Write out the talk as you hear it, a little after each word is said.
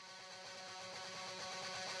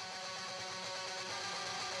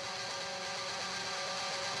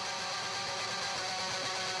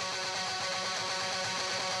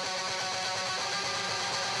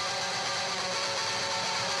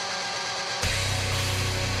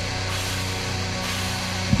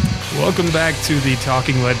Welcome back to the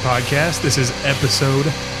Talking Lead podcast. This is episode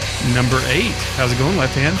number 8. How's it going,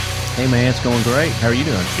 Left Hand? Hey, man, it's going great. How are you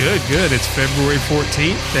doing? Good, good. It's February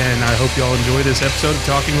 14th, and I hope y'all enjoy this episode of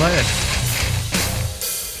Talking Lead.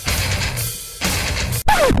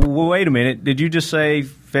 Well, wait a minute. Did you just say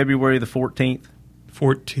February the 14th?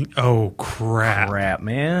 14th? Oh, crap. Crap,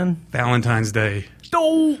 man. Valentine's Day.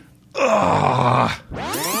 Oh! Ugh.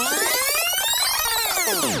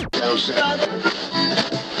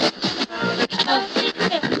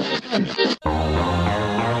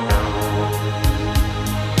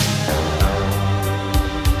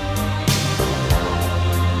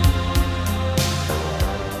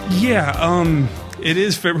 Yeah, it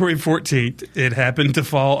is February 14th. It happened to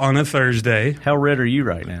fall on a Thursday. How red are you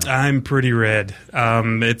right now? I'm pretty red.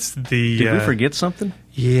 It's the... Did we forget something?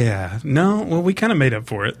 Yeah. No, well, we kind of made up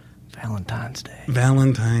for it. Valentine's Day.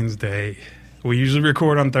 Valentine's Day. We usually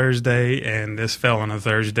record on Thursday, and this fell on a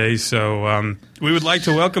Thursday, so we would like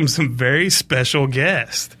to welcome some very special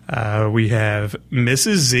guests. We have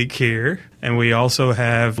Mrs. Zeke here, and we also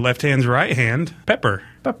have Left Hand's right hand, Pepper.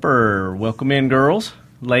 Pepper, welcome in, girls.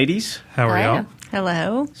 Ladies. How are y'all?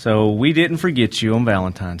 Hello. So we didn't forget you on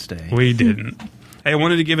Valentine's Day. We didn't. Hey, I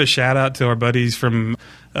wanted to give a shout-out to our buddies from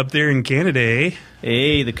up there in Canada, eh?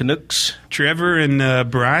 Hey, the Canucks. Trevor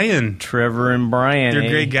and Brian. Trevor and Brian,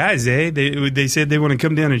 They're great guys, eh? They said they want to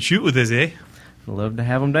come down and shoot with us, eh? Love to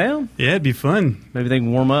have them down. Yeah, it'd be fun. Maybe they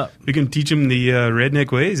can warm up. We can teach them the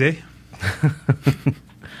redneck ways, eh?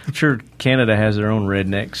 I'm sure Canada has their own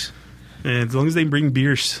rednecks. And as long as they bring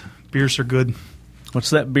beers. Beers are good.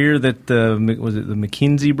 What's that beer that, was it the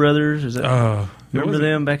McKinsey brothers? Is that, remember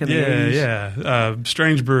them back in the 80s? Yeah.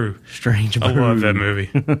 Strange Brew. Strange Brew. I love that movie.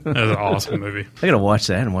 That was an awesome movie. I got to watch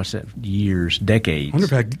that. I haven't watched that for years, decades. I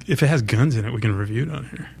wonder if it has guns in it, we can review it on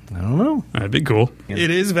here. I don't know. That'd be cool. Yeah. It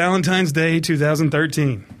is Valentine's Day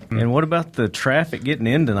 2013. And what about the traffic getting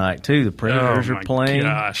in tonight, too? The Predators are playing.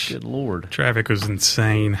 Gosh. Good Lord. Traffic was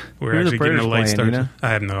insane. We're Who are the actually getting a Predators late playing, start. you know? I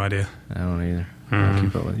have no idea. I don't either. I don't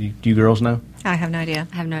keep up with it. You girls know? I have no idea.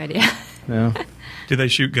 No. Do they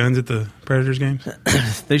shoot guns at the Predators games?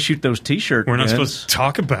 They shoot those T-shirt We're not guns. supposed to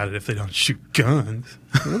talk about it if they don't shoot guns.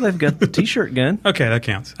 Well, they've got the T-shirt gun. Okay, that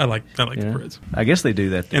counts. I like the Yeah. Preds. I guess they do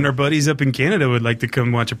that. And our buddies up in Canada would like to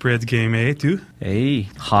come watch a Preds game, eh, too? Hey,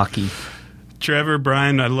 hockey. Trevor,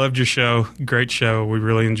 Brian, I loved your show. Great show. We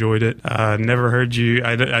really enjoyed it. Never heard you.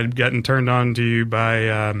 I'd gotten turned on to you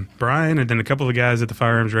by Brian, and then a couple of guys at the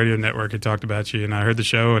Firearms Radio Network had talked about you, and I heard the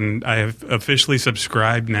show, and I have officially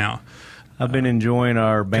subscribed now. I've been enjoying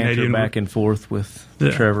our banter Canadian back and forth with Yeah.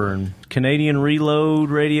 Trevor and Canadian Reload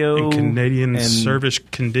Radio. And Canadian and- Service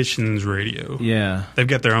Conditions Radio. Yeah. They've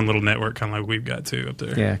got their own little network, kind of like we've got, too, up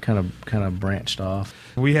there. Yeah, kind of branched off.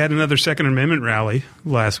 We had another Second Amendment rally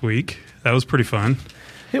last week. That was pretty fun.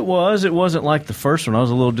 It was. It wasn't like the first one. I was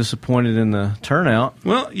a little disappointed in the turnout.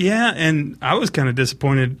 Well, yeah, and I was kind of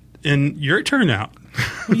disappointed in your turnout.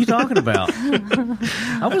 What are you talking about?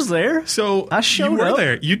 I was there. So I showed you were up.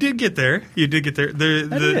 there. You did get there. You did get there.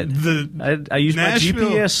 I used my Nashville-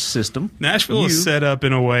 GPS system. Nashville is set up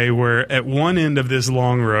in a way where at one end of this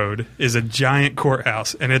long road is a giant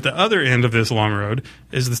courthouse, and at the other end of this long road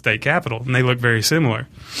is the state capitol, and they look very similar.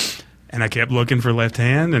 And I kept looking for Left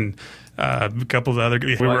Hand, and a couple of other.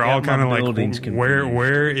 We were all kind of like,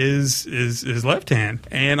 where is Left Hand?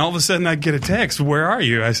 And all of a sudden, I get a text. Where are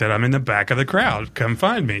you? I said, I'm in the back of the crowd. Come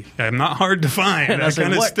find me. I'm not hard to find. And I said,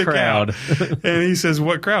 kinda what stick crowd? out. And he says,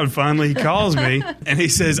 what crowd? Finally, he calls me, and he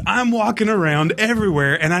says, I'm walking around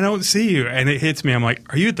everywhere, and I don't see you. And it hits me. I'm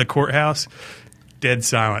like, are you at the courthouse? Dead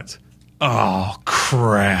silence. Oh,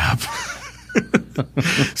 crap.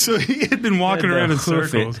 So he had been walking around in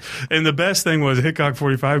circles. And the best thing was Hickok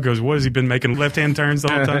 45 goes, what has he been making left-hand turns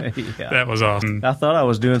the whole time? Yeah. That was awesome. I thought I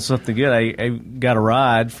was doing something good. I got a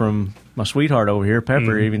ride from my sweetheart over here.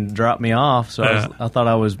 Pepper even dropped me off. So I thought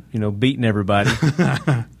I was, beating everybody.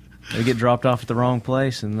 They get dropped off at the wrong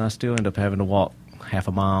place, and I still end up having to walk half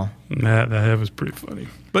a mile. That was pretty funny.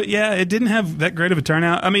 But yeah, it didn't have that great of a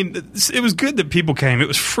turnout. I mean, it was good that people came. It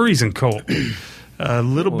was freezing cold. A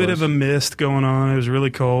little bit of a mist going on. It was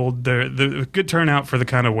really cold. The good turnout for the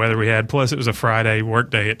kind of weather we had. Plus, it was a Friday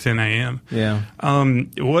work day at 10 a.m. Yeah.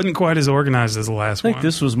 It wasn't quite as organized as the last one. I think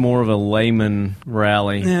this was more of a layman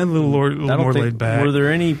rally. Yeah, a little more laid back. Were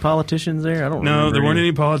there any politicians there? I don't remember. No, there weren't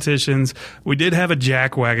any politicians. We did have a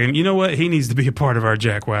jackwagon. You know what? He needs to be a part of our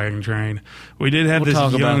jackwagon train. We did have this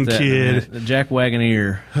young kid. The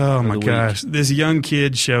jackwagoneer. Oh, my gosh. This young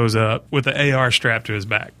kid shows up with an AR strapped to his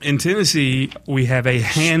back. In Tennessee, we have a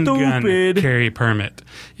handgun carry permit.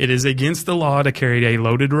 It is against the law to carry a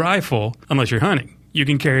loaded rifle unless you're hunting. you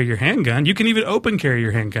can carry your handgun. You can even open carry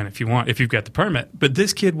your handgun if you want, if you've got the permit. But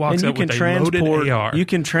this kid walks up with a loaded AR. You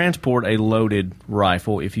can transport a loaded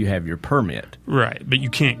rifle if you have your permit. Right, but you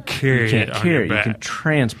can't carry it on your back. You can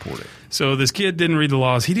transport it. So this kid didn't read the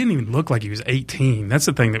laws. He didn't even look like he was 18. That's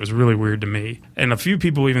the thing that was really weird to me. And a few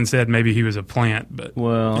people even said maybe he was a plant. But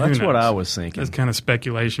well, that's what I was thinking. That's kind of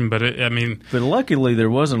speculation, but But luckily there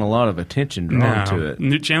wasn't a lot of attention drawn to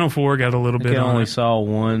it. Channel 4 got a little bit on it. I only saw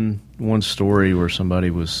one story where somebody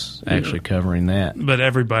was actually covering that. But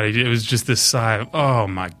everybody, it was just this sigh of, oh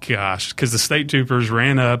my gosh, because the state troopers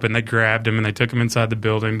ran up and they grabbed him and they took him inside the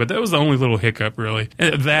building. But that was the only little hiccup, really.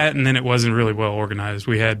 That, and then it wasn't really well organized.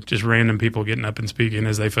 We had just random people getting up and speaking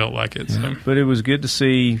as they felt like it. So. But it was good to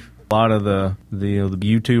see a lot of the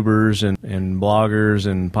YouTubers and bloggers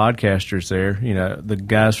and podcasters there. You know, the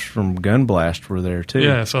guys from Gun Blast were there too.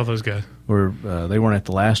 Yeah, I saw those guys. They weren't at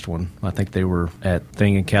the last one. I think they were at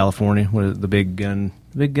thing in California, the big gun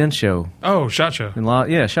show. Oh, SHOT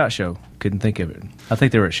Show. SHOT Show. Couldn't think of it. I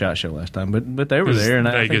think they were at SHOT Show last time, but they were there. And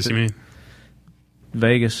Vegas, you mean?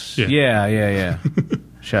 Vegas. Yeah.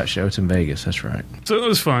 SHOT Show. It's in Vegas. That's right. So it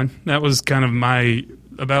was fun. That was kind of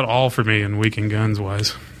about all for me in Weekend Guns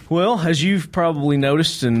wise. Well, as you've probably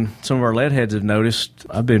noticed, and some of our lead heads have noticed,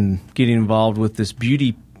 I've been getting involved with this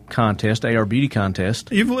beauty contest, AR beauty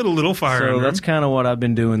contest. You've lit a little fire. So that's kind of what I've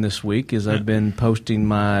been doing this week. Is I've been posting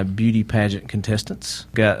my beauty pageant contestants.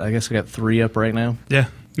 I guess I got 3 up right now. Yeah,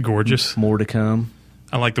 gorgeous. More to come.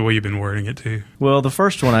 I like the way you've been wording it too. Well, the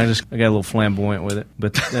first one I got a little flamboyant with it,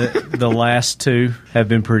 but the last 2 have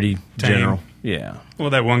been pretty general. Yeah.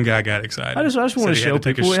 Well, that one guy got excited. I just want to show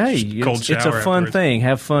people, hey, it's a fun thing.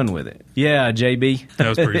 Have fun with it. Yeah, JB. That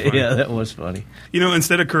was pretty funny. Yeah, that was funny. You know,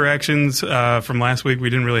 instead of corrections from last week,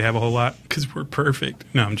 we didn't really have a whole lot because we're perfect.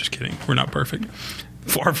 No, I'm just kidding. We're not perfect.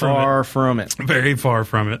 Far from it. Very far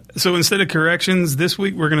from it. So instead of corrections, this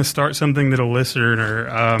week we're going to start something that a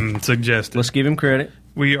listener suggested. Let's give him credit.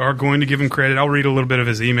 We are going to give him credit. I'll read a little bit of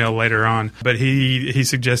his email later on. But he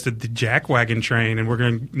suggested the Jackwagon train, and we're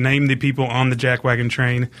going to name the people on the Jackwagon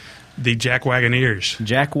train the Jackwagoneers.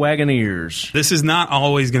 Jackwagoneers. This is not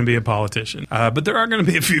always going to be a politician, but there are going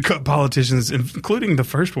to be a few politicians, including the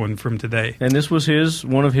first one from today. And this was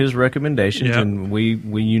one of his recommendations, and we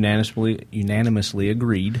unanimously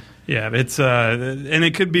agreed. Yeah, it's and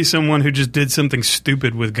it could be someone who just did something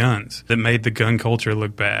stupid with guns that made the gun culture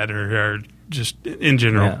look bad, or just in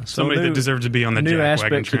general. Yeah. So somebody that deserves to be on the Jackwagon train. New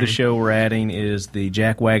aspect to the show we're adding is the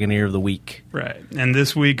Jackwagoneer of the week. Right. And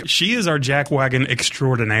this week, she is our Jackwagon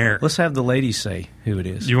extraordinaire. Let's have the ladies say who it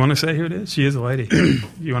is. You want to say who it is? She is a lady.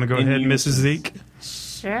 You want to go ahead, Mrs. Zeke?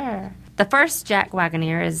 Sure. The first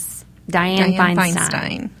Jackwagoneer is Dianne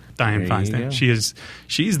Feinstein. Dianne Feinstein.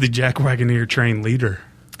 She's the Jackwagoneer train leader.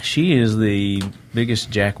 She is the biggest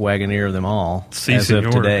Jackwagoneer of them all as of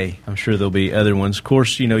today. I'm sure there'll be other ones. Of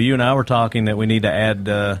course, you and I were talking that we need to add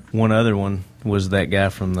one other one. Was that guy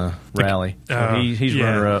from the rally? So he's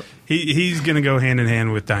runner-up. He's going to go hand in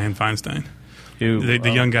hand with Dianne Feinstein.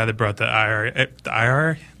 The young guy that brought the IRA. The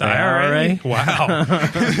IRA? Wow.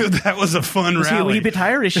 That was a fun rally. He a wee bit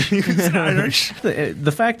Irish. Irish.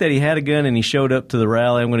 The fact that he had a gun and he showed up to the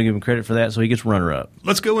rally, I'm going to give him credit for that, so he gets runner-up.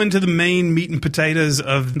 Let's go into the main meat and potatoes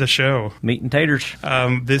of the show. Meat and taters.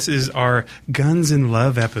 This is our Guns and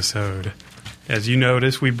Love episode. As you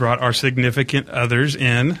notice, we brought our significant others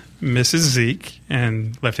in, Mrs. Zeke,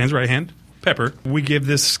 and left hand's right hand. Pepper, we give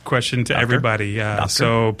this question to everybody.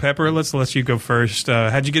 So, Pepper, let's let you go first.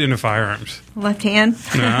 How'd you get into firearms? Left hand.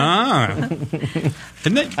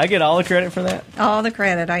 Isn't it? I get all the credit for that? All the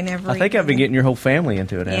credit. I think I've been getting your whole family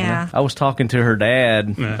into it, haven't I? I was talking to her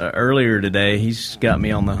dad earlier today. He's got me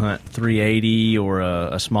on the hunt. 380 or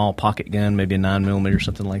a small pocket gun, maybe a 9mm or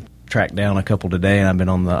something like that. Tracked down a couple today, and I've been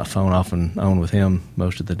on the phone off and on with him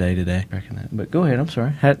most of the day today. But go ahead. I'm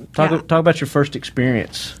sorry. Talk about your first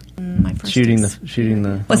experience. My first shooting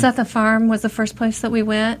the. Was that the farm? Was the first place that we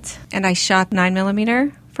went, and I shot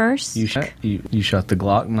 9mm first. You shot the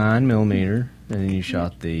Glock 9mm. And then you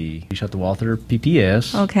shot the Walther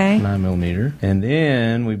PPS, 9mm, and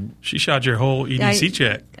then she shot your whole EDC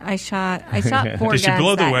check. I shot 4 guns she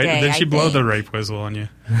blow the that day, Did she blow the rape whistle on you?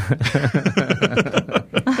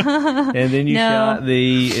 And then you shot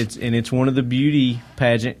it's one of the beauty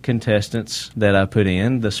pageant contestants that I put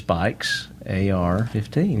in, the Spikes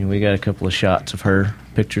AR-15. We got a couple of shots of her,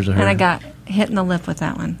 pictures of her, and I got hit in the lip with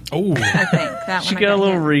that one. Oh, I think that she got a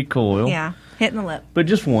little recoil. Yeah. Hit in the lip. But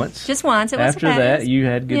just once. Just once. It was After that, you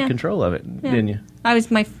had good control of it, didn't you?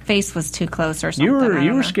 My face was too close or something.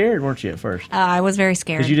 You were scared, weren't you, at first? I was very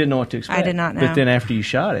scared. Because you didn't know what to expect. I did not know. But then after you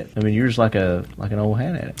shot it, I mean, you were just like an old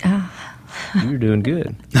hat at it. You were doing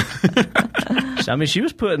good. I mean, she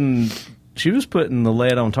was putting the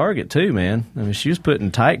lead on target too, man. I mean, she was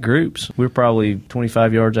putting tight groups. We were probably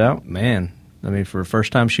 25 yards out. Man, I mean, for a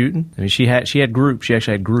first time shooting, I mean, she had groups. She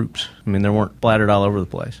actually had groups. I mean, they weren't splattered all over the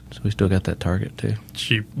place. So we still got that target too.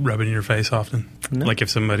 She rubbing your face often? No. Like if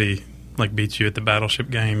somebody like beats you at the Battleship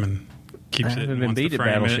game and keeps it and wants to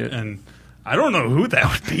frame it, and I don't know who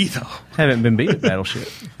that would be though. Haven't been beat at Battleship.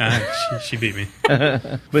 She beat me.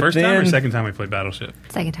 First time or second time we played Battleship?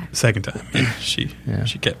 Second time. Second time. She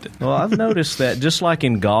kept it. Well, I've noticed that just like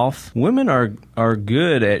in golf, women are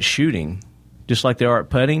good at shooting, just like they are at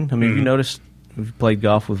putting. I mean, have you noticed if you played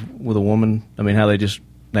golf with a woman, I mean, how they just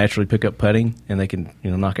naturally pick up putting and they can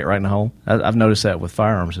knock it right in the hole? I've noticed that with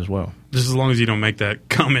firearms as well. Just as long as you don't make that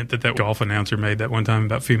comment that golf announcer made that one time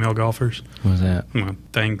about female golfers. What was that? Well,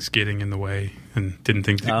 things getting in the way and didn't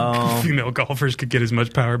think that female golfers could get as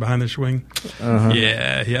much power behind their swing. Uh-huh.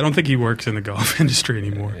 Yeah, I don't think he works in the golf industry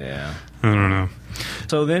anymore. Yeah. I don't know.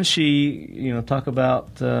 So then she, talk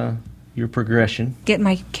about your progression. Get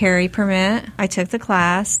my carry permit. I took the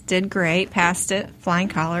class, did great, passed it, flying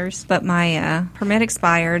colors, but my permit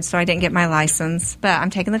expired, so I didn't get my license. But I'm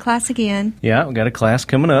taking the class again. Yeah, we got a class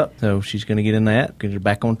coming up, so she's going to get in that, get her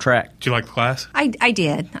back on track. Did you like the class? I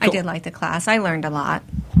did. Cool. I did like the class. I learned a lot.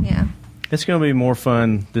 Yeah. It's going to be more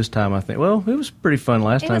fun this time, I think. Well, it was pretty fun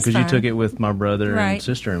last time because you took it with my brother and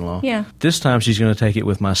sister-in-law. Yeah. This time she's going to take it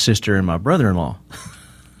with my sister and my brother-in-law.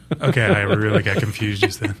 Okay, I really got confused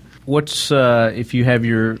just then. What's if you have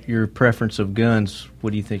your preference of guns?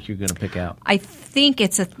 What do you think you're going to pick out? I think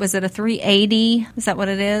was it a 380? Is that what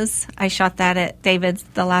it is? I shot that at David's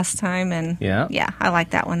the last time, and yeah, I like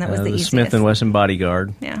that one. That was the easiest. Smith & Wesson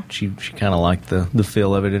Bodyguard. Yeah, she kind of liked the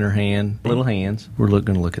feel of it in her hand, little hands. We're going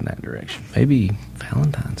to look in that direction. Maybe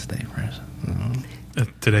Valentine's Day present.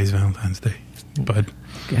 Today's Valentine's Day, bud.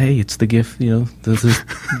 Hey, it's the gift, this is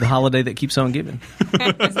the holiday that keeps on giving.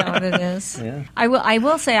 Is that what it is? Yeah. I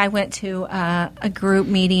will say I went to a group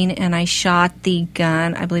meeting and I shot the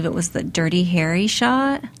gun. I believe it was the Dirty Harry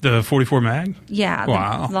shot. The 44 mag? Yeah.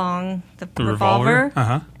 Wow. The revolver.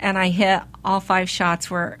 Uh-huh. And I hit all 5 shots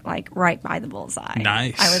were like right by the bullseye.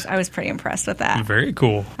 Nice. I was pretty impressed with that. Very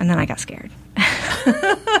cool. And then I got scared.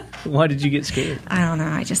 Why did you get scared? I don't know.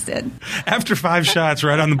 I just did. After 5 shots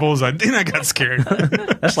right on the bullseye, then I got scared.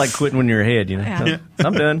 That's like quitting when you're ahead, Yeah.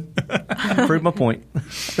 I'm done. Proved my point.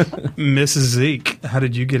 Mrs. Zeke, how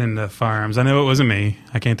did you get into firearms? I know it wasn't me.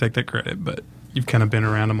 I can't take that credit, but you've kind of been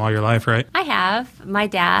around them all your life, right? I have. My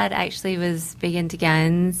dad actually was big into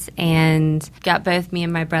guns and got both me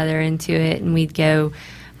and my brother into it, and we'd go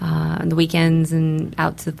on the weekends and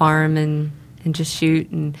out to the farm and just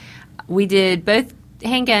shoot. And we did both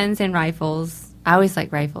handguns and rifles. I always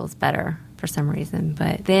like rifles better for some reason,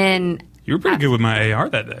 but then you were pretty good with my AR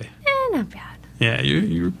that day. Not bad. Yeah,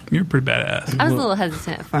 you're pretty badass. I was a little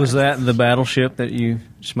hesitant at first. Was that the Battleship that you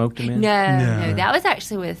smoked him in? No, that was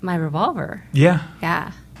actually with my revolver. Yeah.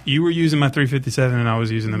 Yeah. You were using my 357 and I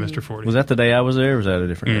was using the Mr. 40. Was that the day I was there or was that a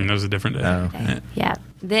different day? That was a different day. Oh. Yeah.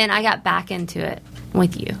 Then I got back into it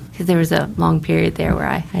with you because there was a long period there where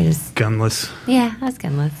I just... Gunless. Yeah, I was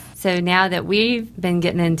gunless. So now that we've been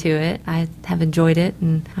getting into it, I have enjoyed it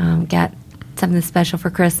and got something special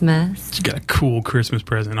for Christmas. You got a cool Christmas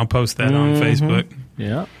present. I'll post that on Facebook.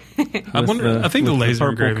 Yeah. I think the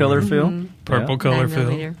laser purple color fill. Purple color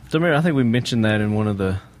fill. So I think we mentioned that in one of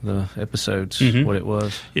the episodes, what it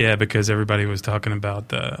was. Yeah, because everybody was talking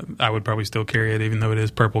about I would probably still carry it even though it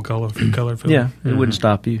is purple color fill. Yeah, it wouldn't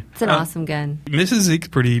stop you. It's an awesome gun. Mrs. Zeke's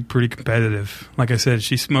pretty competitive. Like I said,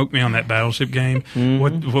 she smoked me on that Battleship game.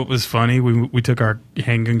 What was funny, we took our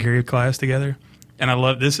handgun carry class together. And I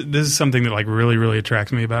love this. This is something that like really, really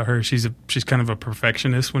attracts me about her. She's kind of a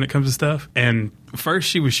perfectionist when it comes to stuff. And first,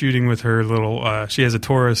 she was shooting with her little. She has a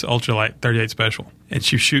Taurus Ultralight 38 Special, and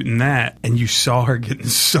she was shooting that. And you saw her getting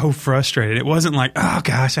so frustrated. It wasn't like, oh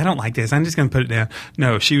gosh, I don't like this. I'm just going to put it down.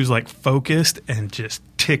 No, she was like focused and just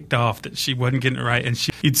ticked off that she wasn't getting it right. And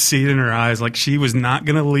you'd see it in her eyes, like she was not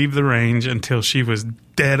going to leave the range until she was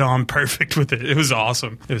dead on perfect with it. It was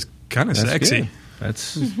awesome. It was kind of sexy. Good.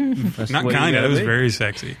 That's not kind of. It was very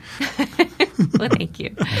sexy. Well, thank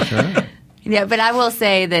you. That's right. Yeah, but I will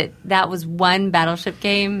say that was one Battleship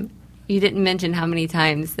game. You didn't mention how many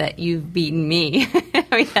times that you've beaten me.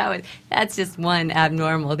 I mean, that's just one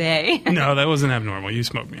abnormal day. No, that wasn't abnormal. You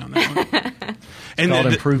smoked me on that one. It's called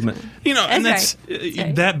improvement. That's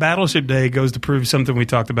that Battleship Day goes to prove something we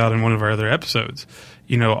talked about in one of our other episodes.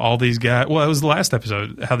 All these guys, well, it was the last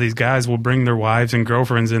episode, how these guys will bring their wives and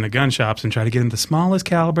girlfriends into gun shops and try to get them the smallest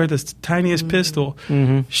caliber, the tiniest pistol.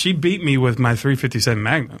 Mm-hmm. She beat me with my 357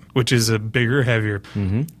 Magnum, which is a bigger, heavier.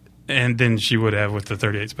 Mm-hmm. and than she would have with the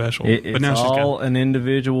 38 Special. It's but now she's all got an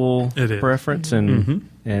individual It is. preference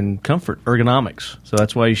and comfort, ergonomics. So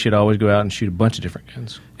that's why you should always go out and shoot a bunch of different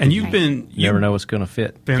guns. and you've been You never know what's going to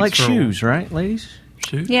fit. Fence Like for- shoes, right, ladies?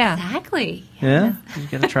 Shoot. Yeah. Exactly. Yeah, you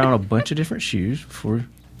got to try on a bunch of different shoes before.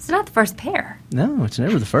 It's not the first pair. No, it's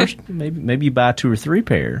never the first. Maybe you buy 2 or 3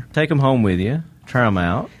 pair, take them home with you, try them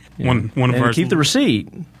out. One of and ours- keep the receipt,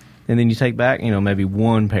 and then you take back, maybe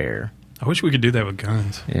 1 pair. I wish we could do that with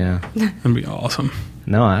guns. Yeah. That'd be awesome.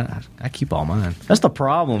 No, I keep all mine. That's the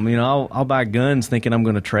problem. I'll buy guns thinking I'm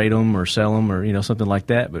going to trade them or sell them or something like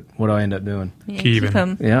that. But what do I end up doing? Yeah, Keep keep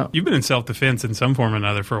 'em. Yeah. You've been in self-defense in some form or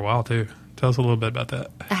another for a while, too. Tell us a little bit about that.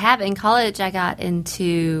 I have. In college, I got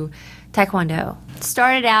into Taekwondo.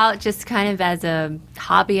 Started out just kind of as a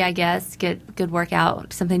hobby, I guess, get good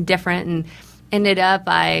workout, something different, and ended up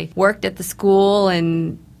I worked at the school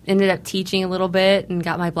and ended up teaching a little bit and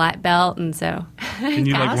got my black belt, and so Can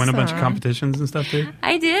you win a bunch of Awesome. competitions and stuff, too?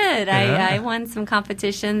 I did. Yeah. I won some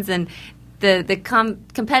competitions, and the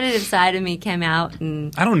competitive side of me came out,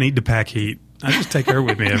 and I don't need to pack heat. I just take her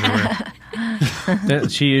with me everywhere.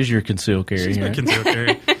 She is your concealed carry. She's my right? concealed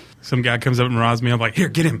carry. Some guy comes up and robs me. I'm like, here,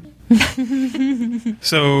 get him.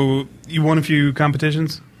 So you won a few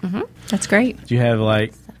competitions? That's great. Do you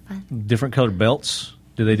have different colored belts?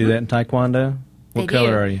 Do they do that in Taekwondo? What They color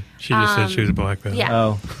do. are you? She just said she was a black belt. yeah,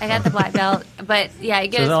 Oh. I got the black belt. But yeah, it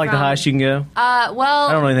goes So is that like the from- highest you can go? Well,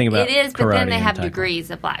 I don't know anything about it is, but then karate they and have taekwondo.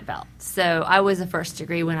 degrees of black belt. So I was a first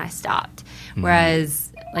degree when I stopped,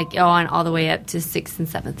 whereas on all the way up to 6th and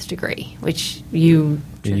 7th degree, which you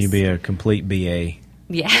Then you be a complete BA.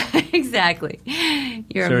 yeah, exactly.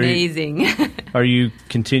 You're So are you- amazing. Are you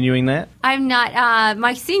continuing that? I'm not.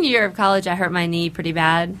 My senior year of college, I hurt my knee pretty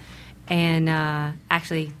bad, and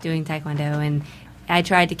actually doing Taekwondo, and I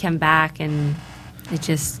tried to come back, and it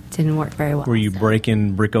just didn't work very well. Were you so.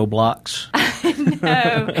 breaking Bricko blocks?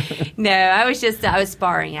 No, I was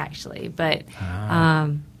sparring actually, but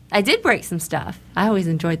I did break some stuff. I always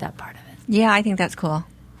enjoyed that part of it. Yeah, I think that's cool.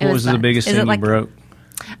 It What was the fun. biggest Is thing it like- you broke?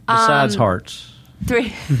 Besides hearts.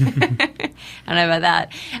 3 I don't know about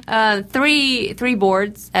that. Three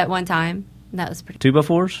boards at one time. That was pretty.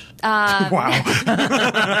 2x4s? Wow.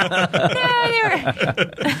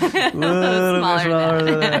 They were smaller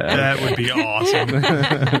than that. That would be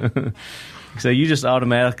awesome. So you just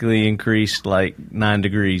automatically increased 9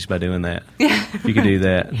 degrees by doing that. If you could do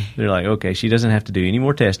that. They're like, okay, she doesn't have to do any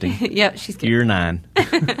more testing. Yep, she's good. You're 9.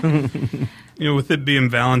 With it being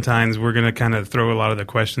Valentine's, we're going to kind of throw a lot of the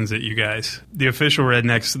questions at you guys. The official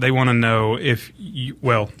Rednecks, they want to know if we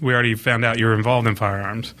already found out you're involved in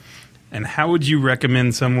firearms. And how would you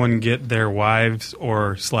recommend someone get their wives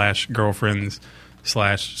or /girlfriends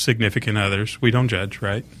 /significant others? We don't judge,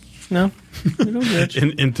 right? No, we don't judge.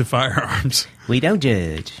 Into firearms. We don't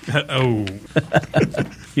judge. Oh.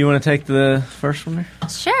 You want to take the first one there?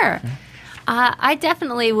 Sure. I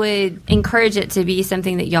definitely would encourage it to be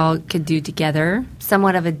something that y'all could do together,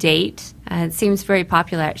 somewhat of a date. It seems very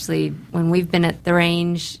popular, actually. When we've been at the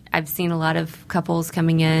range, I've seen a lot of couples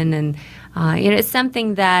coming in, and it's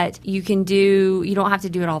something that you can do. You don't have to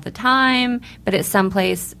do it all the time, but it's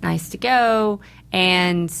someplace nice to go,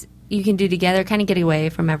 and you can do together, kind of get away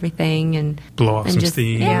from everything and Blow off and some just,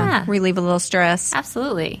 steam. Yeah, Relieve a little stress.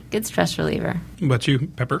 absolutely. Good stress reliever. What about you,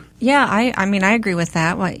 Pepper? Yeah, I mean, I agree with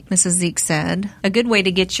that, what Mrs. Zeke said. A good way to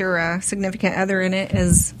get your significant other in it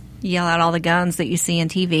is yell out all the guns that you see in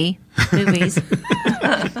TV, movies.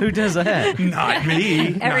 Who does that? Not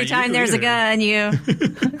me. Every Not time you there's a either. gun, you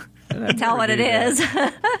tell what it is.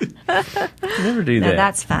 Never do No, that.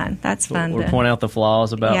 that's fun. That's fun. Or to- point out the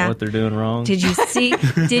flaws about Yeah. what they're doing wrong. Did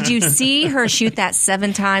you see her shoot that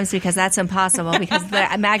 7 times? Because that's impossible, because the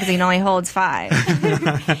magazine only holds 5.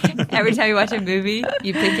 Every time you watch a movie,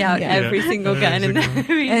 you pick out every Yeah. single gun in the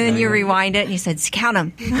movie. And then you rewind it and you said, count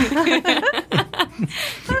them.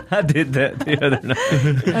 I did that the other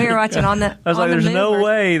night. Oh, you're watching on the I was like, the there's move, no or-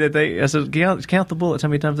 way that they... I said, count the bullets, how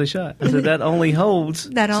many times they shot. I said, that only holds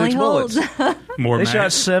That only 6 holds. bullets. More, They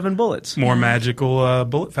shot 7 bullets. more magical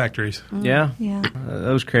bullet factories. Yeah. Yeah.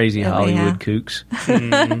 Those crazy Oh, Hollywood yeah. kooks.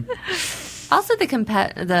 Also,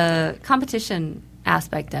 the competition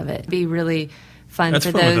aspect of it be really fun That's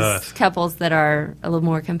for fun with those us. couples that are a little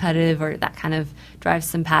more competitive or that kind of drives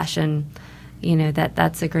some passion.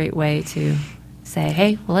 That's a great way to say,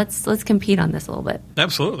 hey, well, let's compete on this a little bit.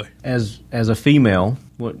 Absolutely. As a female,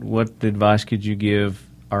 what advice could you give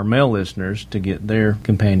our male listeners to get their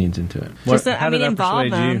companions into it? Just, How did I involve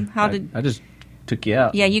persuade you? them. How did- I just took you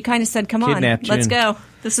out. Yeah, you kind of said, come on, Kidnapped you let's and go.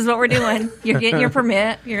 This is what we're doing. You're getting your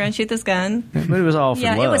permit. You're going to shoot this gun. But it was all for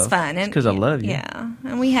love. Yeah, it was fun. Because I love you. Yeah,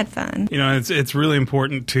 and we had fun. You know, it's really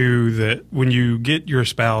important too that when you get your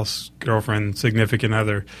spouse, girlfriend, significant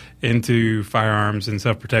other into firearms and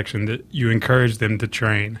self-protection, that you encourage them to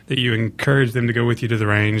train, that you encourage them to go with you to the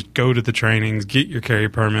range, go to the trainings, get your carry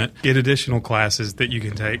permit, get additional classes that you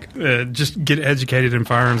can take, just get educated in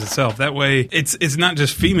firearms itself. That way, it's not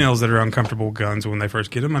just females that are uncomfortable with guns when they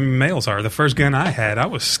first get them. I mean, males are. The first gun I had, I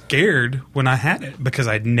was scared when I had it because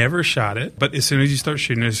I'd never shot it. But as soon as you start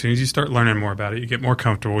shooting it, as soon as you start learning more about it, you get more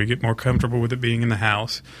comfortable. You get more comfortable with it being in the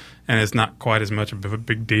house, and it's not quite as much of a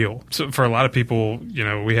big deal. So for a lot of people, you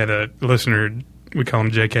know, we had a listener, we call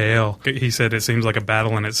him JKL. He said it seems like a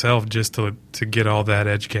battle in itself just to get all that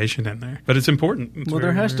education in there. But it's important. It's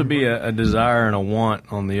there has to be a desire and a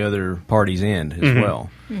want on the other party's end as well.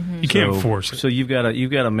 You can't force it. So you've got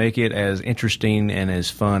to make it as interesting and as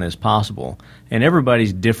fun as possible. And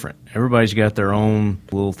everybody's different. Everybody's got their own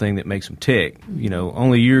little thing that makes them tick. You know,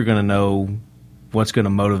 only you're going to know what's going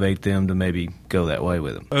to motivate them to maybe go that way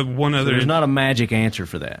with them. There's not a magic answer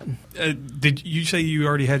for that. Did you say you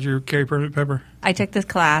already had your carry permit, Pepper? I took this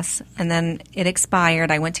class, and then it expired.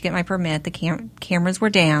 I went to get my permit. The cameras were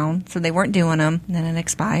down, so they weren't doing them. And then it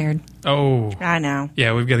expired. Oh. I know.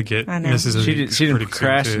 Yeah, we've got to get Mrs. She didn't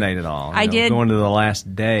procrastinate at all. I did. Going to the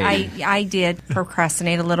last day. I did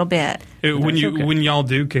procrastinate a little bit. When y'all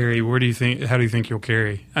do carry, how do you think you'll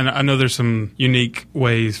carry? And I know there's some unique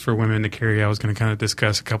ways for women to carry. I was going to kind of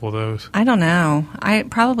discuss a couple of those. I don't know. I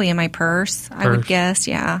probably in my purse. I would guess,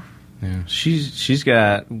 yeah. Yeah, she's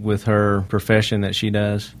got, with her profession that she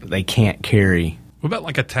does, they can't carry. What about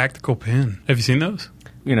like a tactical pin? Have you seen those?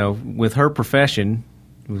 You know, with her profession,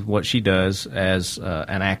 with what she does as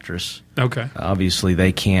an actress, okay, obviously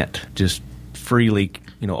they can't just freely,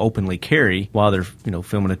 openly carry while they're,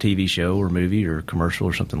 filming a TV show or movie or commercial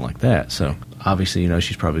or something like that. So obviously,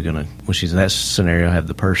 she's probably going to, when she's in that scenario, have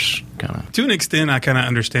the purse kind of. To an extent, I kind of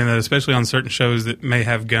understand that, especially on certain shows that may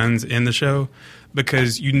have guns in the show,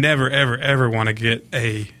 because you never, ever, ever want to get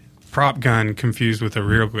a prop gun confused with a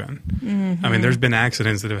real gun. Mm-hmm. I mean, there's been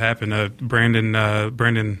accidents that have happened. Brandon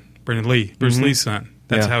Lee, Bruce Lee's son.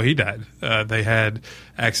 That's how he died. They had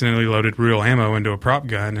accidentally loaded real ammo into a prop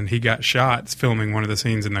gun, and he got shot filming one of the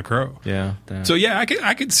scenes in The Crow. Yeah. So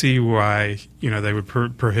I could see why they would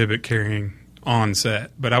prohibit carrying on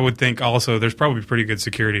set, but I would think also there's probably pretty good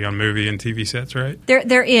security on movie and TV sets, right?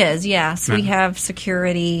 There is, yes. We have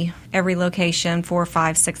security every location, 4,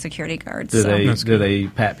 5, 6 security guards. Do they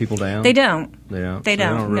pat people down? They don't. They don't. They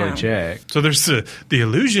don't really check. So there's the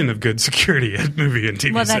illusion of good security at movie and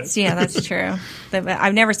TV sets. That's true.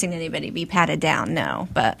 I've never seen anybody be patted down. No,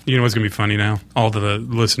 but you know what's going to be funny now? All the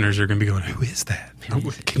listeners are going to be going, "Who is that?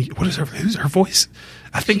 Who's her voice?"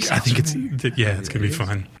 I think it's going to be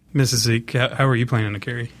fun. Mrs. Zeke, how are you planning to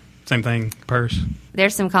carry? Same thing, purse?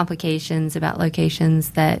 There's some complications about locations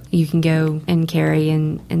that you can go and carry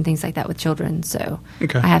and things like that with children. So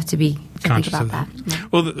I have to be conscious think about of that. Yeah.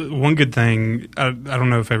 Well, one good thing, I don't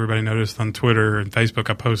know if everybody noticed on Twitter and Facebook,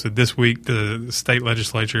 I posted this week the state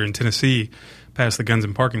legislature in Tennessee passed the guns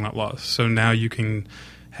in parking lot laws. So now you can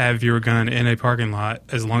have your gun in a parking lot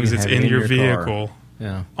as long as it's in your vehicle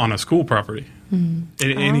on a school property.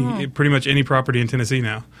 Mm-hmm. Pretty much any property in Tennessee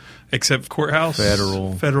now, except courthouse,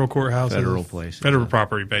 federal courthouse, federal place, federal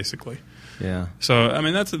property, basically. Yeah. So I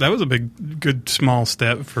mean that was a good small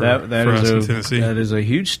step for us in Tennessee. That is a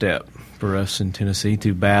huge step for us in Tennessee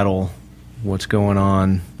to battle what's going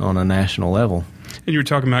on a national level. And you were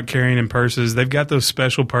talking about carrying in purses. They've got those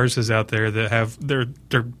special purses out there that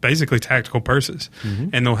they're basically tactical purses,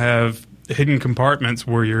 and they'll have hidden compartments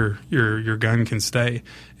where your gun can stay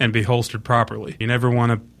and be holstered properly. You never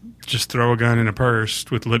want to just throw a gun in a purse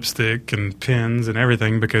with lipstick and pins and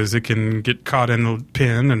everything because it can get caught in the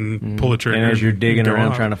pin and pull a trigger. And as you're digging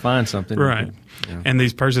around trying to find something. Right. And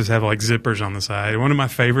these purses have like zippers on the side. One of my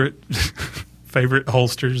favorite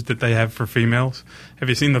holsters that they have for females. Have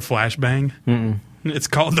you seen the Flashbang? Mm-mm. It's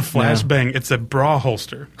called the Flashbang. Yeah. It's a bra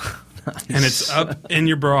holster. Nice. And it's up in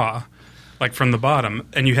your bra, like from the bottom,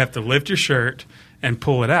 and you have to lift your shirt and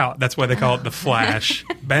pull it out. That's why they call it the Flash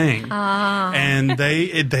Bang. And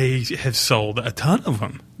they have sold a ton of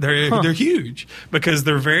them. They're huge because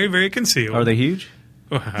they're very, very concealed. Are they huge?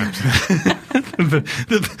 the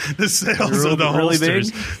sales of the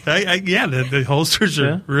holsters. The holsters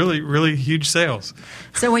are really, really huge sales.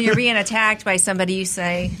 So when you're being attacked by somebody, you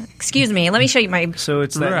say, "Excuse me, let me show you my." So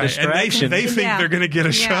it's that distraction. And they think they're going to get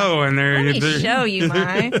a show, and let me show you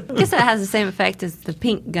my. I guess that has the same effect as the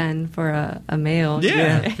pink gun for a male.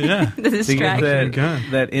 Yeah. The distraction.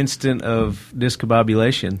 That instant of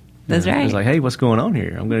discombobulation. That's right. It's like, hey, what's going on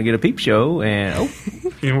here? I'm going to get a peep show, and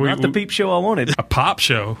not the peep show I wanted. A pop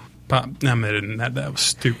show. Pop. No, I'm editing that. That was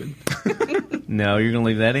stupid. No, you're going to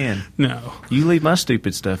leave that in. No. You leave my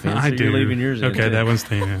stupid stuff in. I so do. You're leaving yours in. Okay, that one's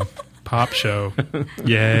staying in. Pop show.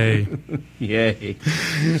 Yay. Yay.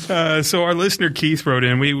 So our listener Keith wrote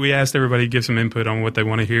in. We asked everybody to give some input on what they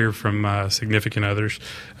want to hear from significant others.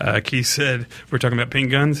 Keith said, we're talking about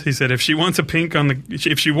pink guns. He said, if she wants pink on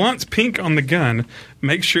the gun,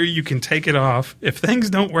 make sure you can take it off if things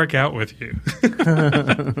don't work out with you.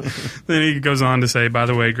 Then he goes on to say, by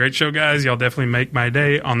the way, great show, guys. Y'all definitely make my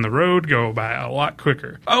day on the road go by a lot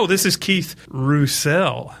quicker. Oh, this is Keith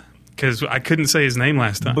Roussel. Because I couldn't say his name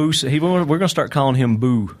last time. Boo. We're going to start calling him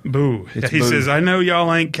Boo. Boo. He Boo. says, I know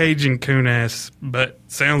y'all ain't Cajun coon-ass, but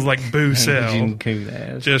sounds like Boo-cell. Cajun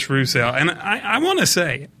coon-ass. Just Roussel. And I want to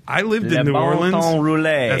say, I lived in New Orleans.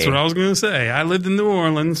 That's what I was going to say. I lived in New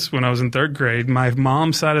Orleans when I was in 3rd grade. My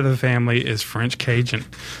mom's side of the family is French Cajun.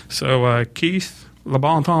 So, Keith, Le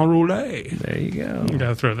Bon Temps Roulé. There you go. You got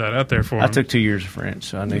to throw that out there for him. I took 2 years of French,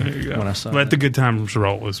 so I knew when I saw it. Let the good times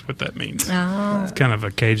roll is what that means. Oh. It's kind of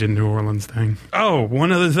a Cajun New Orleans thing. Oh,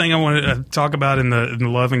 one other thing I wanted to talk about in the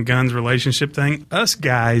love and guns relationship thing. Us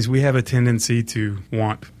guys, we have a tendency to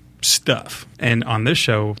want stuff. And on this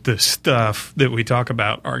show, the stuff that we talk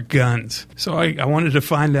about are guns. So I wanted to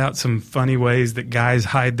find out some funny ways that guys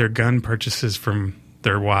hide their gun purchases from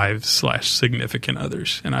their wives/significant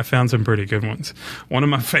others, and I found some pretty good ones. One of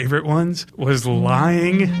my favorite ones was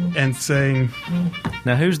lying and saying,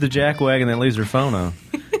 now who's the jackwagon that leaves their phone on?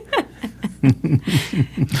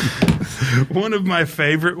 one of my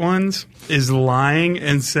favorite ones is lying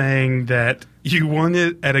and saying that you won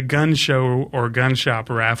it at a gun show or gun shop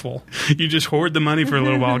raffle. You just hoard the money for a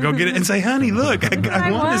little while, go get it, and say, honey, look,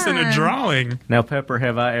 I won this in a drawing. Now, Pepper,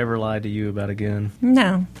 have I ever lied to you about a gun?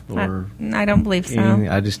 No. Or I don't believe so.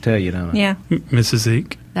 I just tell you, don't I? Yeah. Mrs.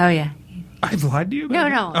 Zeke? Oh, yeah. I've lied to you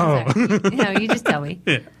about No. Oh. No, you just tell me.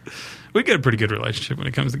 Yeah. We got a pretty good relationship when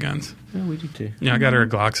it comes to guns. Yeah, we do too. Yeah, I got her a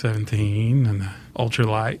Glock 17 and a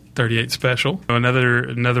ultralight 38 special.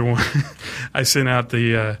 Another one. I sent out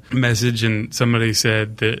the message and somebody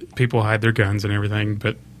said that people hide their guns and everything,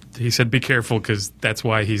 but he said be careful because that's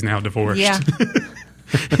why he's now divorced. Yeah.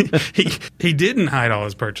 He didn't hide all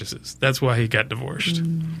his purchases. That's why he got divorced.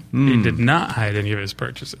 He did not hide any of his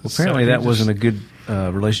purchases. Well, apparently that wasn't a good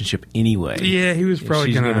relationship anyway. Yeah, he was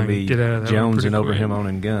probably going to be get out of that jonesing over him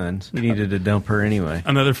owning guns. He needed to dump her anyway.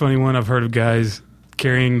 Another funny one, I've heard of guys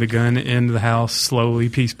carrying the gun into the house slowly,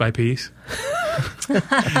 piece by piece.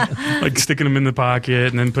 Like sticking them in the pocket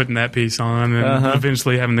and then putting that piece on and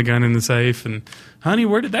eventually having the gun in the safe. And, honey,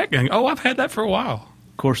 where did that gun go? Oh, I've had that for a while.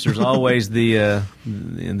 Of course, there's always the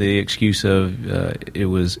excuse of it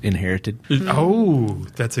was inherited. Oh,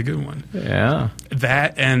 that's a good one. Yeah.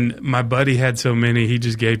 That and my buddy had so many, he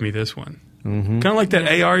just gave me this one. Mm-hmm. Kind of like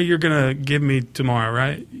that AR you're going to give me tomorrow,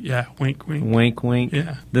 right? Yeah, wink, wink. Wink, wink.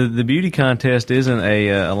 Yeah. The beauty contest isn't a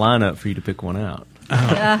lineup for you to pick one out.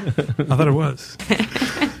 I thought it was.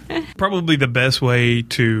 Probably the best way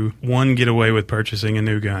to, one, get away with purchasing a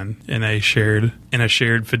new gun in a shared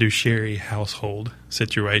fiduciary household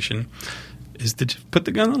situation is to just put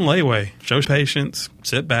the gun on layaway. Show patience,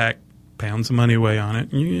 sit back, pound some money away on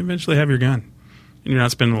it, and you eventually have your gun. And you're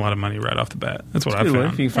not spending a lot of money right off the bat. That's what I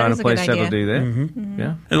found. If you can find a place that'll do that. Mm-hmm.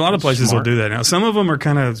 Yeah. And a lot of places will do that now. Some of them are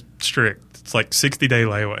kind of strict. It's like 60-day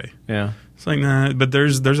layaway. Yeah. It's like, nah, but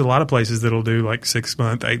there's a lot of places that'll do like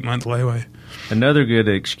 6-month, 8-month layaway. Another good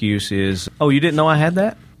excuse is, oh, you didn't know I had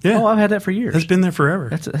that? Yeah. Oh, I've had that for years. It's been there forever.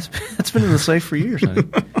 That's been in the safe for years, honey.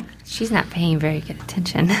 She's not paying very good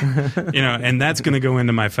attention. And that's going to go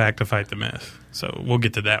into my fact to fight the myth. So we'll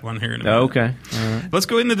get to that one here in a minute. Okay. All right. Let's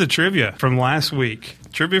go into the trivia from last week.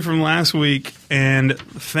 And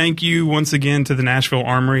thank you once again to the Nashville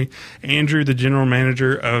Armory. Andrew, the general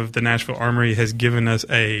manager of the Nashville Armory, has given us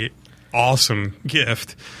a awesome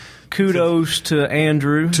gift. Kudos to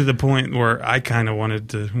Andrew. To the point where I kind of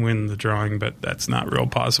wanted to win the drawing, but that's not real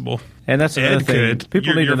possible. And that's another Ed thing. could.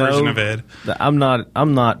 People need your to know version of Ed. That I'm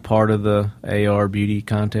not part of the AR beauty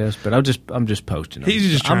contest, but I'm just posting them. He's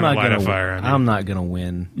just trying to light a fire. I'm not going to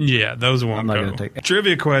win. Yeah, those won't go.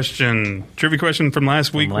 Trivia question from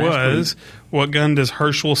last week was, what gun does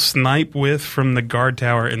Herschel snipe with from the guard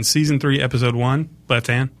tower in Season 3, Episode 1? Left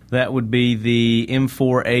hand? That would be the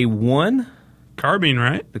M4A1. Carbine,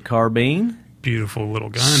 right? The carbine. Beautiful little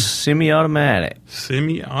gun. Semi-automatic.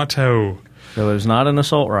 Semi-auto. So it was not an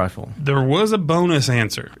assault rifle. There was a bonus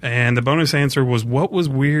answer, and the bonus answer was what was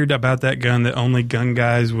weird about that gun that only gun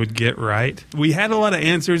guys would get right. We had a lot of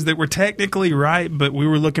answers that were technically right, but we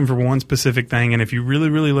were looking for one specific thing, and if you really,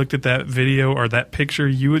 really looked at that video or that picture,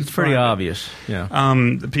 you would It's pretty obvious. Yeah.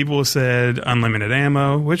 The people said unlimited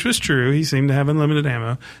ammo, which was true. He seemed to have unlimited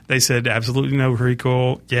ammo. They said absolutely no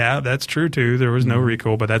recoil. Yeah, that's true too. There was no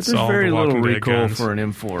recoil, but that's There's all very the little Walking Dead recoil guns. for an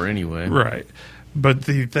M4 anyway. Right. But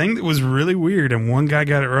the thing that was really weird, and one guy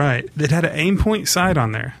got it right, it had an aim point sight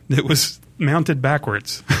on there that was mounted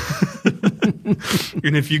backwards.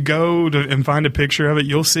 And if you go to and find a picture of it,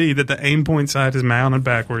 you'll see that the aim point sight is mounted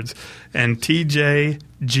backwards. And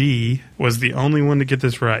TJG was the only one to get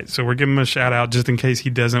this right. So we're giving him a shout out just in case he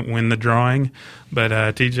doesn't win the drawing. But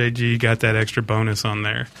TJG got that extra bonus on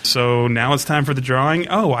there. So now it's time for the drawing.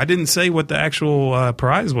 Oh, I didn't say what the actual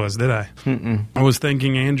prize was, did I? Mm-mm. I was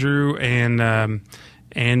thinking Andrew and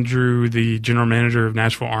Andrew, the general manager of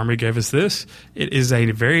Nashville Army, gave us this. It is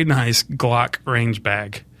a very nice Glock range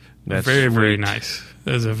bag. That's very, very sweet. nice.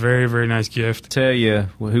 It was a very, very nice gift. Tell you,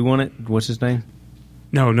 who won it? What's his name?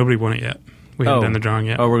 No, nobody won it yet. We haven't done the drawing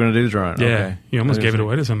yet. Oh, we're going to do the drawing. yeah, Okay. you almost I was gave it gonna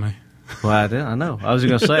away to somebody. say- Well, I know. I was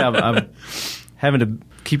going to say, I'm having to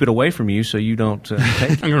keep it away from you so you don't take